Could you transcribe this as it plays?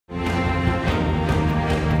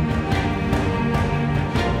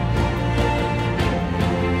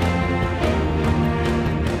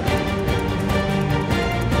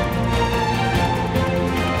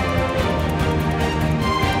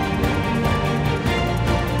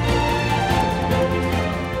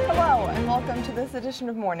edition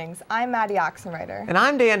of Mornings. I'm Maddie Oxenreiter. And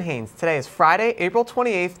I'm Dan Haynes. Today is Friday, April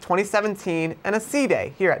 28th, 2017, and a C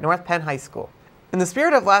Day here at North Penn High School. In the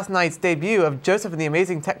spirit of last night's debut of Joseph and the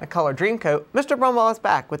Amazing Technicolor Dreamcoat, Mr. Brumball is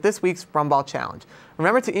back with this week's Brumball Challenge.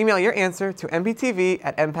 Remember to email your answer to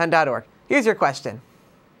nptv@npenn.org. Here's your question.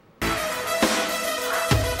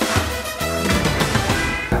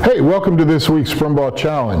 Hey, welcome to this week's Brumball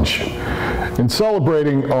Challenge. In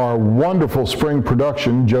celebrating our wonderful spring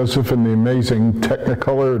production, Joseph and the Amazing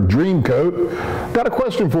Technicolor Dreamcoat, got a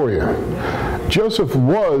question for you. Joseph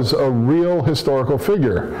was a real historical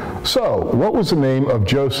figure. So, what was the name of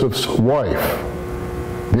Joseph's wife?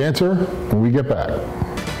 The answer when we get back.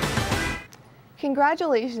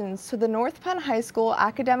 Congratulations to the North Penn High School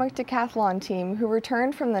Academic Decathlon team who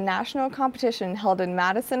returned from the national competition held in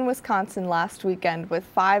Madison, Wisconsin last weekend with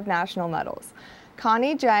 5 national medals.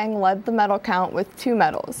 Connie Jang led the medal count with 2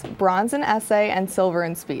 medals, bronze in essay and silver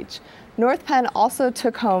in speech. North Penn also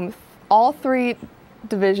took home all 3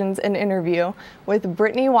 divisions in interview, with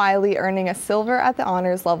Brittany Wiley earning a silver at the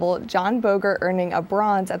honors level, John Boger earning a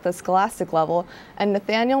bronze at the scholastic level, and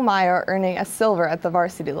Nathaniel Meyer earning a silver at the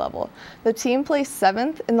varsity level. The team placed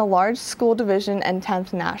 7th in the large school division and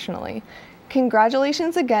 10th nationally.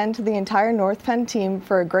 Congratulations again to the entire North Penn team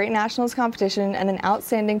for a great nationals competition and an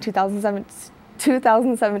outstanding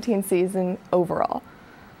 2017 season overall.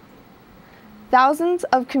 Thousands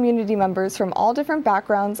of community members from all different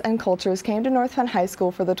backgrounds and cultures came to North Penn High School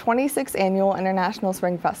for the 26th Annual International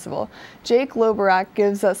Spring Festival. Jake Loberak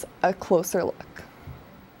gives us a closer look.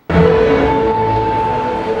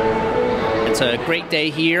 It's a great day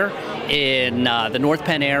here in the North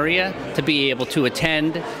Penn area to be able to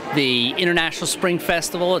attend the International Spring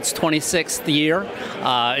Festival. It's 26th year.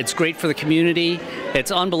 It's great for the community.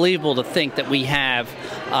 It's unbelievable to think that we have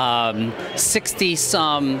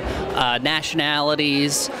 60-some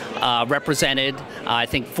nationalities represented. I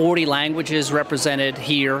think 40 languages represented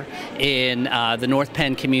here in the North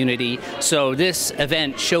Penn community. So this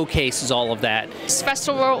event showcases all of that. This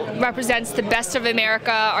festival represents the best of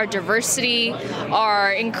America, our diversity,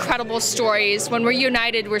 our incredible stories. When we're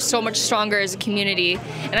united, we're so much stronger as a community.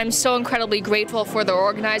 And I'm so incredibly grateful for the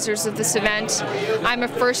organizers of this event. I'm a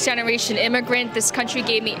first-generation immigrant. This country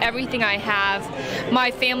gave me everything I have. My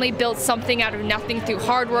family built something out of nothing through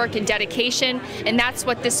hard work and dedication, and that's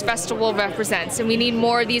what this festival represents. And we need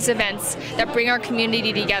more of these events that bring our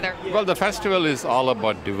community together. Well, the festival is all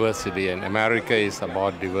about diversity, and America is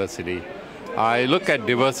about diversity. I look at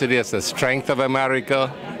diversity as the strength of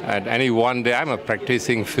America. And any one day, I'm a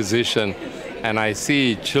practicing physician, and I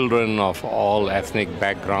see children of all ethnic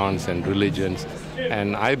backgrounds and religions.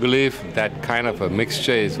 And I believe that kind of a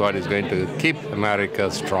mixture is what is going to keep America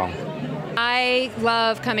strong. I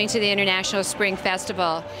love coming to the International Spring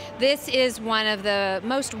Festival. This is one of the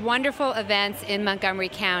most wonderful events in Montgomery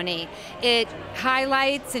County. It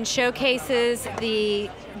highlights and showcases the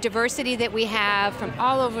diversity that we have from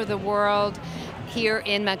all over the world here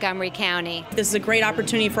in Montgomery County. This is a great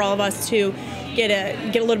opportunity for all of us to get a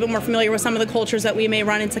little bit more familiar with some of the cultures that we may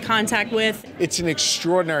run into contact with. It's an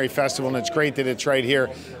extraordinary festival, and it's great that it's right here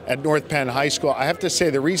at North Penn High School. I have to say,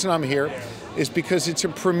 the reason I'm here is because it's a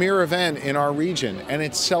premier event in our region, and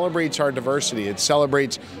it celebrates our diversity. It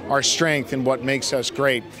celebrates our strength and what makes us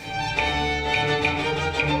great.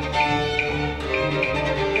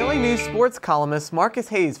 News sports columnist Marcus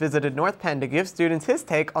Hayes visited North Penn to give students his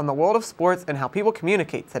take on the world of sports and how people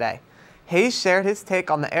communicate today. Hayes shared his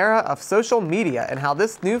take on the era of social media and how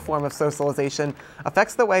this new form of socialization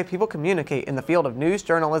affects the way people communicate in the field of news,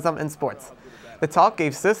 journalism, and sports. The talk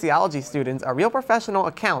gave sociology students a real professional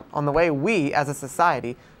account on the way we, as a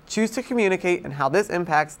society, choose to communicate and how this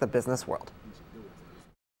impacts the business world.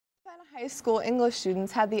 High school English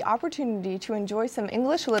students had the opportunity to enjoy some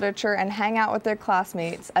English literature and hang out with their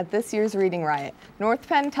classmates at this year's Reading Riot. North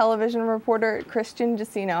Penn television reporter Christian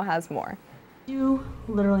Jacino has more. You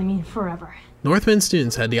literally mean forever. North Penn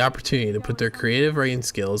students had the opportunity to put their creative writing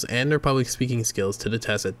skills and their public speaking skills to the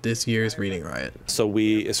test at this year's Reading Riot. So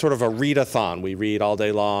it's sort of a readathon. We read all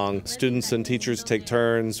day long. Students and teachers take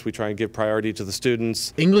turns. We try and give priority to the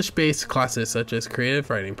students. English-based classes such as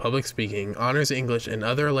creative writing, public speaking, honors English, and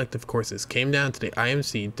other elective courses came down to the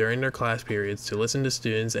IMC during their class periods to listen to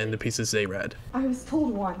students and the pieces they read. I was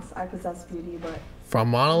told once I possess beauty, but... From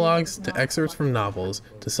monologues to excerpts from novels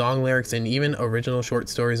to song lyrics and even original short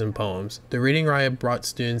stories and poems, the Reading Riot brought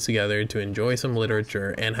students together to enjoy some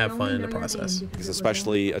literature and have fun in the process. It's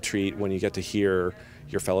especially a treat when you get to hear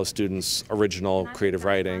your fellow students' original creative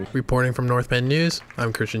writing. Reporting from North Penn News,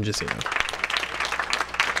 I'm Christian Jacino.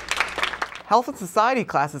 Health and Society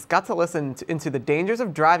classes got to listen into the dangers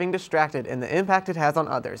of driving distracted and the impact it has on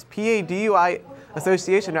others. PADUI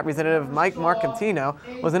Association Representative Mark Camtino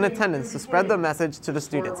was in attendance to spread the message to the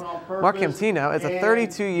students. Mark Camtino is a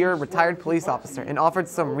 32-year retired police officer and offered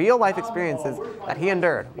some real-life experiences that he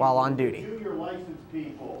endured while on duty.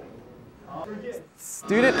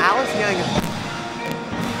 Student Alice Yang.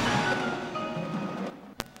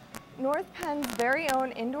 North Penn's very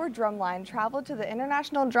own indoor drumline traveled to the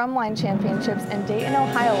International Drumline Championships in Dayton,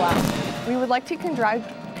 Ohio last week. We would like to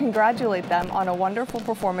congratulate them on a wonderful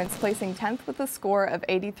performance, placing 10th with a score of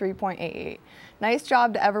 83.88. Nice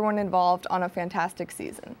job to everyone involved on a fantastic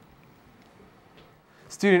season.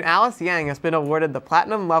 Student Alice Yang has been awarded the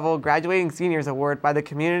Platinum Level Graduating Seniors Award by the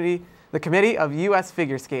Committee of U.S.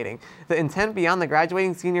 Figure Skating. The intent beyond the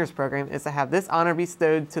Graduating Seniors program is to have this honor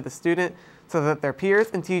bestowed to the student so that their peers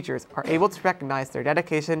and teachers are able to recognize their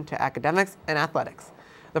dedication to academics and athletics.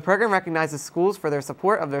 The program recognizes schools for their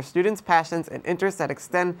support of their students' passions and interests that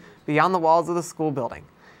extend beyond the walls of the school building.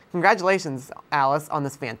 Congratulations, Alice, on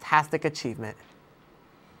this fantastic achievement.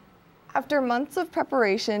 After months of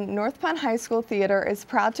preparation, North Penn High School Theater is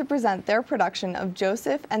proud to present their production of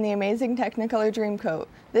Joseph and the Amazing Technicolor Dreamcoat.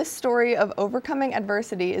 This story of overcoming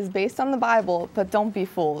adversity is based on the Bible, but don't be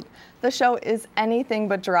fooled. The show is anything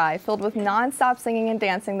but dry, filled with non-stop singing and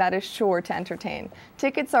dancing that is sure to entertain.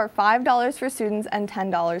 Tickets are $5 for students and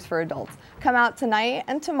 $10 for adults. Come out tonight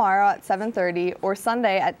and tomorrow at 7:30 or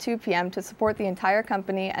Sunday at 2 p.m. to support the entire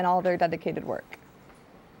company and all their dedicated work.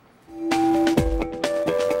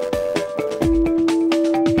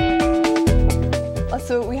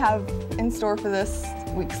 So what we have in store for this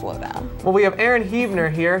week's Lowdown. Well, we have Aaron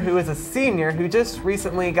Heebner here, who is a senior who just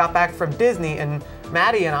recently got back from Disney, and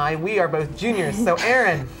Maddie and I, we are both juniors. So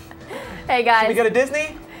Aaron, hey guys. Did we go to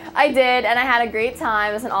Disney? I did, and I had a great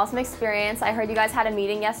time. It was an awesome experience. I heard you guys had a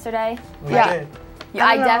meeting yesterday. We did. Yeah,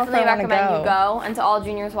 I definitely recommend you go, and to all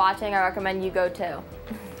juniors watching, I recommend you go too.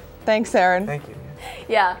 Thanks, Aaron. Thank you.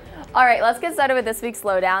 Yeah. All right, let's get started with this week's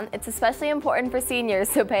Lowdown. It's especially important for seniors,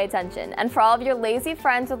 so pay attention. And for all of your lazy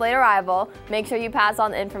friends with late arrival, make sure you pass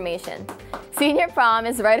on the information. Senior prom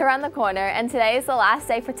is right around the corner, and today is the last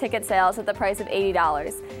day for ticket sales at the price of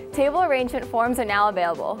 $80. Table arrangement forms are now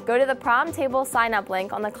available. Go to the prom table sign-up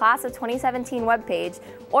link on the Class of 2017 webpage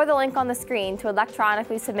or the link on the screen to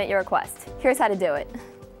electronically submit your request. Here's how to do it.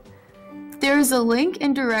 There is a link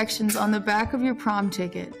and directions on the back of your prom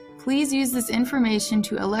ticket. Please use this information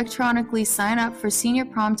to electronically sign up for senior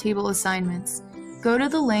prom table assignments. Go to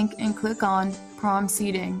the link and click on Prom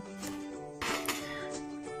Seating.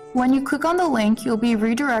 When you click on the link, you'll be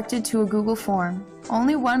redirected to a Google form.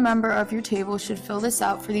 Only one member of your table should fill this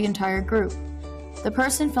out for the entire group. The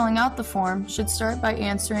person filling out the form should start by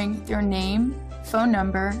answering their name, phone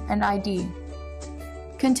number, and ID.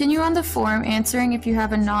 Continue on the form answering if you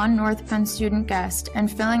have a non-North Penn student guest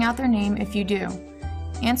and filling out their name if you do.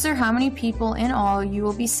 Answer how many people in all you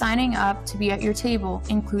will be signing up to be at your table,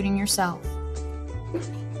 including yourself.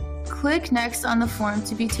 Click Next on the form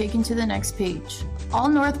to be taken to the next page. All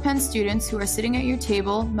North Penn students who are sitting at your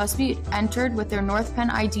table must be entered with their North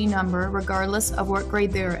Penn ID number regardless of what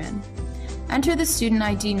grade they're in. Enter the student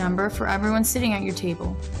ID number for everyone sitting at your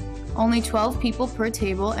table. Only 12 people per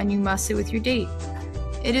table, and you must sit with your date.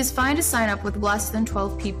 It is fine to sign up with less than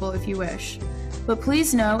 12 people if you wish. But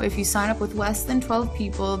please know if you sign up with less than 12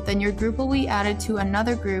 people, then your group will be added to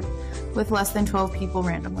another group with less than 12 people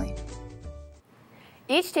randomly.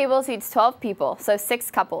 Each table seats 12 people, so 6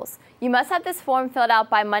 couples. You must have this form filled out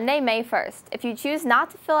by Monday, May 1st. If you choose not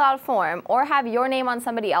to fill out a form or have your name on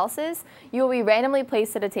somebody else's, you will be randomly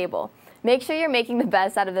placed at a table. Make sure you're making the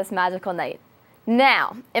best out of this magical night.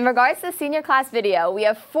 Now, in regards to the senior class video, we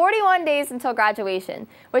have 41 days until graduation,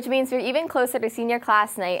 which means we're even closer to senior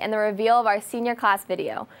class night and the reveal of our senior class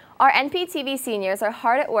video. Our NPTV seniors are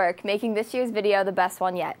hard at work making this year's video the best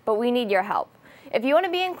one yet, but we need your help. If you want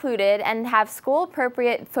to be included and have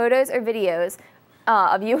school-appropriate photos or videos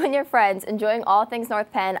of you and your friends enjoying all things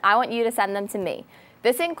North Penn, I want you to send them to me.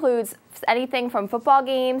 This includes anything from football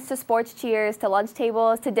games to sports cheers to lunch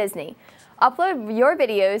tables to Disney. Upload your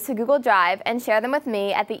videos to Google Drive and share them with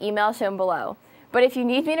me at the email shown below. But if you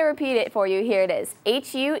need me to repeat it for you, here it is,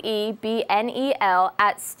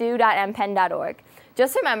 huebnel@stu.mpenn.org.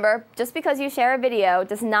 Just remember, just because you share a video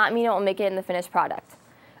does not mean it will make it in the finished product.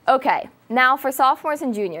 Okay, now for sophomores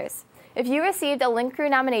and juniors. If you received a Link Crew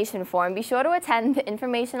nomination form, be sure to attend the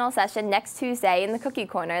informational session next Tuesday in the cookie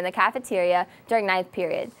corner in the cafeteria during 9th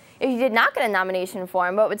period. If you did not get a nomination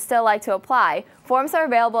form but would still like to apply, forms are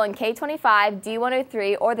available in K25,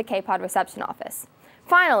 D103, or the K-Pod reception office.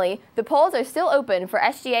 Finally, the polls are still open for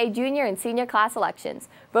SGA junior and senior class elections.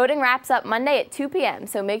 Voting wraps up Monday at 2 p.m.,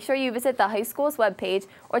 so make sure you visit the high school's webpage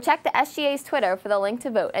or check the SGA's Twitter for the link to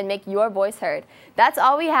vote and make your voice heard. That's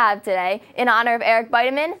all we have today. In honor of Eric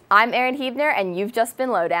Bideman, I'm Erin Hebner, and you've just been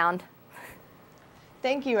lowdowned.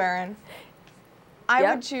 Thank you, Erin. I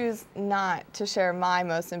would choose not to share my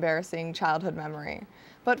most embarrassing childhood memory.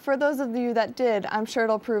 But for those of you that did, I'm sure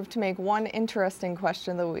it'll prove to make one interesting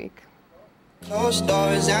question of the week. Closed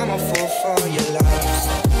doors, I'm a fool for your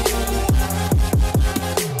love.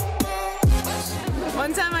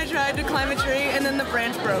 One time I tried to climb a tree and then the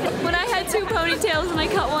branch broke. When I had 2 ponytails and I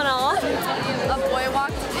cut one off. A boy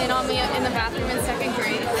walked in on me in the bathroom in 2nd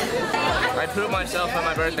grade. I pooped myself at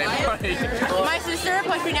my birthday party. My sister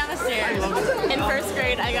pushed me down the stairs. In 1st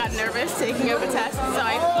grade, I got nervous taking up a test, so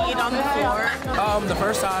I peed on the floor. The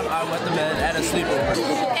first time I wet the bed at a sleepover.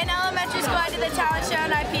 In elementary school, I did the talent show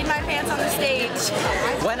and I peed my pants on the stage.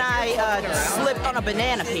 When I slipped on a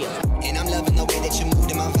banana peel. And I'm loving the way that you moved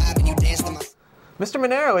in my vibe and you danced to my... Mr.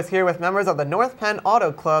 Monero is here with members of the North Penn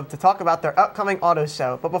Auto Club to talk about their upcoming auto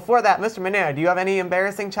show. But before that, Mr. Monero, do you have any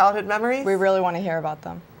embarrassing childhood memories? We really want to hear about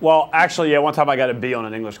them. Well, actually, yeah, one time I got a B on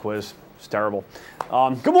an English quiz. It's terrible.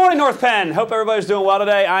 Good morning, North Penn. Hope everybody's doing well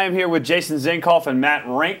today. I am here with Jason Zinkoff and Matt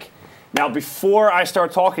Rink. Now, before I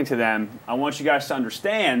start talking to them, I want you guys to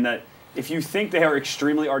understand that if you think they are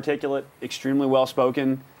extremely articulate, extremely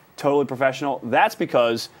well-spoken, totally professional, that's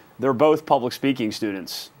because they're both public speaking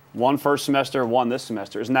students. One first semester, one this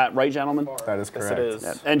semester. Isn't that right, gentlemen? That is correct. Yes, it is.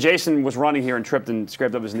 Yeah. And Jason was running here and tripped and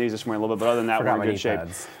scraped up his knees this morning a little bit, but other than that, we're in good shape.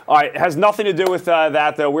 Pads. All right, it has nothing to do with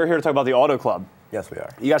that, though. We're here to talk about the Auto Club. Yes, we are.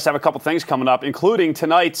 You guys have a couple things coming up, including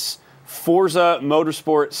tonight's Forza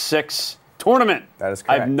Motorsport 6 tournament. That is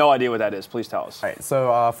correct. I have no idea what that is. Please tell us. All right,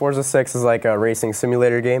 so Forza 6 is like a racing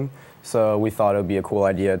simulator game, so we thought it would be a cool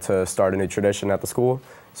idea to start a new tradition at the school.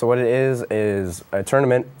 So what it is a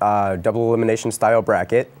tournament, double elimination style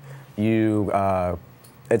bracket.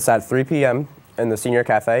 It's at 3 p.m. in the senior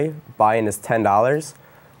cafe. Buy-in is $10,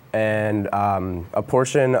 and a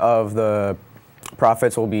portion of the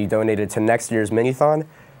profits will be donated to next year's mini-thon,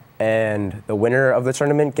 and the winner of the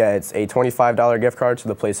tournament gets a $25 gift card to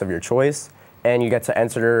the place of your choice, and you get to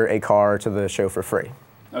enter a car to the show for free.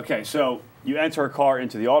 Okay, so you enter a car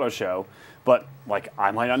into the auto show, but like I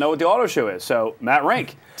might not know what the auto show is. So Matt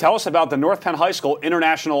Rink, tell us about the North Penn High School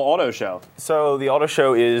International Auto Show. So the auto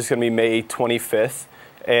show is going to be May 25th,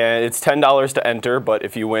 and it's $10 to enter, but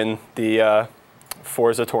if you win the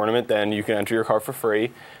Forza tournament, then you can enter your car for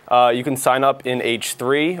free. You can sign up in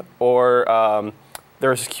H3, or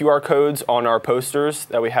there's QR codes on our posters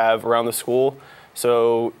that we have around the school.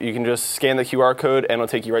 So you can just scan the QR code and it'll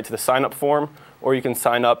take you right to the sign-up form, or you can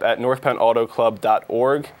sign up at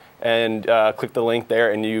northpennautoclub.org and click the link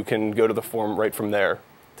there, and you can go to the form right from there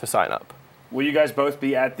to sign up. Will you guys both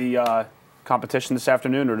be at the competition this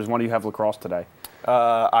afternoon, or does one of you have lacrosse today?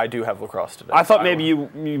 I do have lacrosse today. I thought maybe you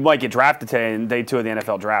might get drafted today in day 2 of the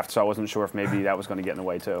NFL draft, so I wasn't sure if maybe that was going to get in the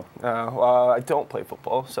way too. I don't play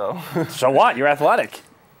football, so. So what? You're athletic.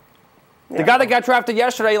 Yeah. The guy that got drafted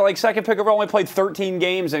yesterday, like second pick overall, only played 13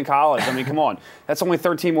 games in college. I mean, come on. That's only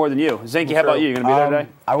 13 more than you. Zinky, how about you? You going to be there today?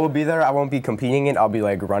 I will be there. I won't be competing it. I'll be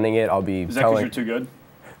like running it. I'll be Is that because you're too good?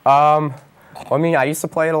 Well, I mean, I used to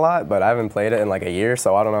play it a lot, but I haven't played it in like a year,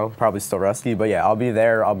 so I don't know. Probably still rusty. But yeah, I'll be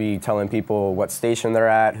there. I'll be telling people what station they're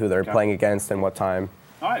at, who they're playing against, and what time.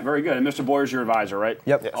 All right, very good. And Mr. Boyer's your advisor, right?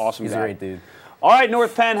 Yep. Yes. Awesome He's guy. a great dude. All right,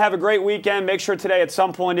 North Penn, have a great weekend. Make sure today at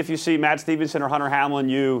some point if you see Matt Stevenson or Hunter Hamlin,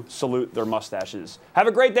 you salute their mustaches. Have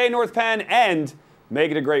a great day, North Penn, and make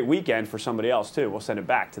it a great weekend for somebody else, too. We'll send it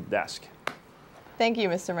back to the desk. Thank you,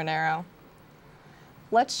 Mr. Monero.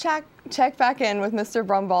 Let's check back in with Mr.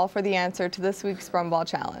 Brumball for the answer to this week's Brumball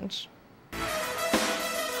Challenge.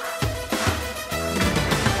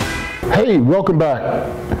 Hey, welcome back.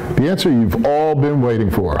 The answer you've all been waiting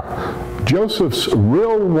for. Joseph's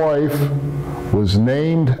real wife was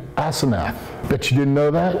named Asenath. Bet you didn't know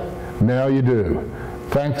that? Now you do.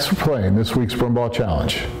 Thanks for playing this week's Brumball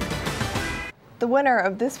Challenge. The winner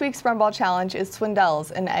of this week's Brumball Challenge is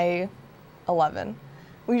Swindells in A11.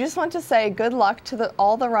 We just want to say good luck to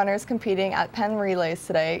all the runners competing at Penn Relays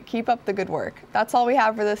today. Keep up the good work. That's all we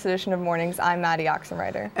have for this edition of Mornings. I'm Maddie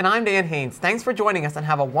Oxenreiter. And I'm Dan Haynes. Thanks for joining us and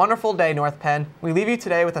have a wonderful day, North Penn. We leave you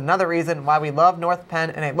today with another reason why we love North Penn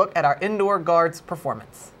and a look at our indoor guards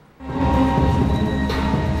performance.